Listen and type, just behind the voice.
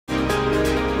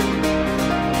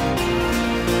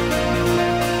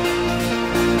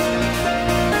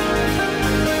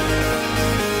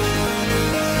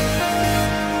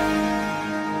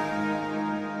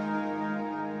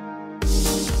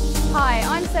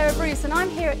Sarah Bruce and I'm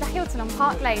here at the Hilton on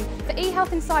Park Lane for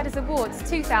eHealth Insiders Awards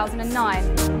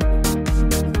 2009.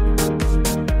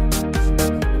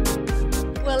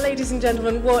 Well, ladies and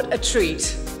gentlemen, what a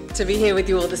treat to be here with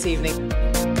you all this evening.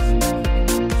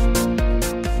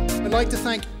 I'd like to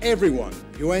thank everyone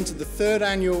who entered the 3rd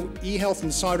annual eHealth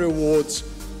Insider Awards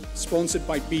sponsored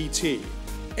by BT.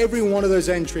 Every one of those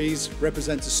entries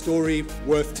represents a story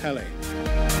worth telling.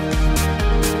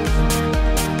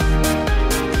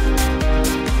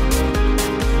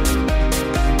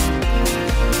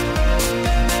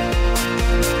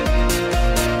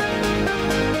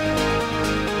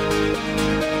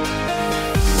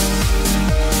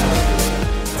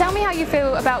 Tell me how you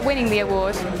feel about winning the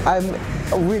award. I'm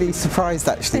really surprised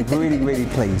actually, really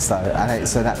pleased though, and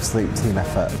it's an absolute team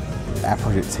effort. Our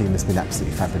project team has been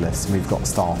absolutely fabulous. We've got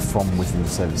staff from within the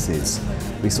services.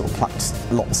 We sort of plucked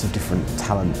lots of different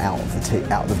talent out of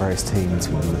the various teams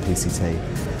within the PCT,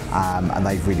 and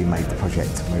they've really made the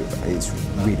project. It's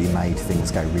really made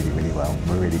things go really well.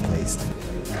 We're really pleased.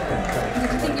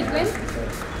 Did you think you'd win?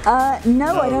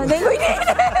 No, I don't think we did.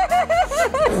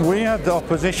 We had the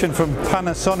opposition from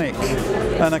Panasonic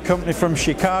and a company from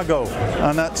Chicago,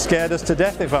 and that scared us to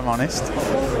death, if I'm honest. And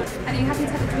are you happy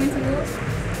to have the community award?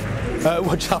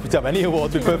 We're just happy to have any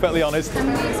award, to be perfectly honest.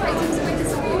 And were you expecting to win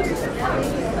this award?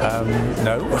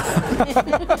 No.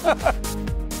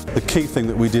 The key thing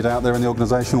that we did out there in the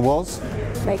organisation was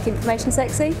Make information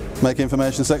sexy. make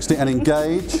information sexy and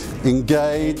engage.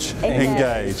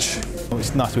 Well,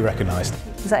 it's nice to be recognised.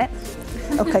 Is that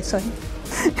it? Okay, sorry.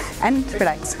 And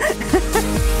relax.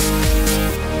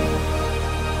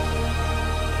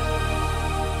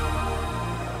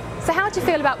 So how do you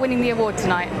feel about winning the award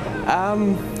tonight?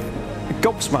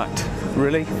 Gobsmacked,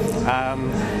 really.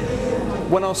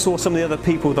 When I saw some of the other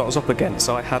people that I was up against,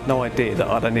 I had no idea that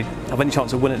I'd have any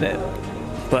chance of winning it.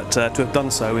 But to have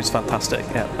done so is fantastic.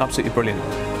 Yeah, absolutely brilliant.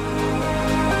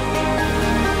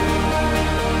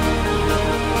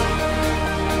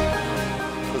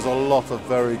 There's a lot of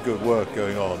very good work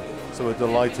going on, so we're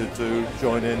delighted to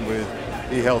join in with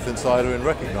eHealth Insider in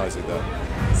recognising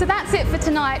that. So that's it for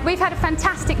tonight. We've had a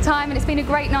fantastic time and it's been a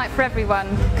great night for everyone.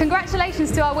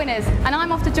 Congratulations to our winners, and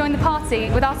I'm off to join the party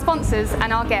with our sponsors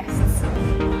and our guests.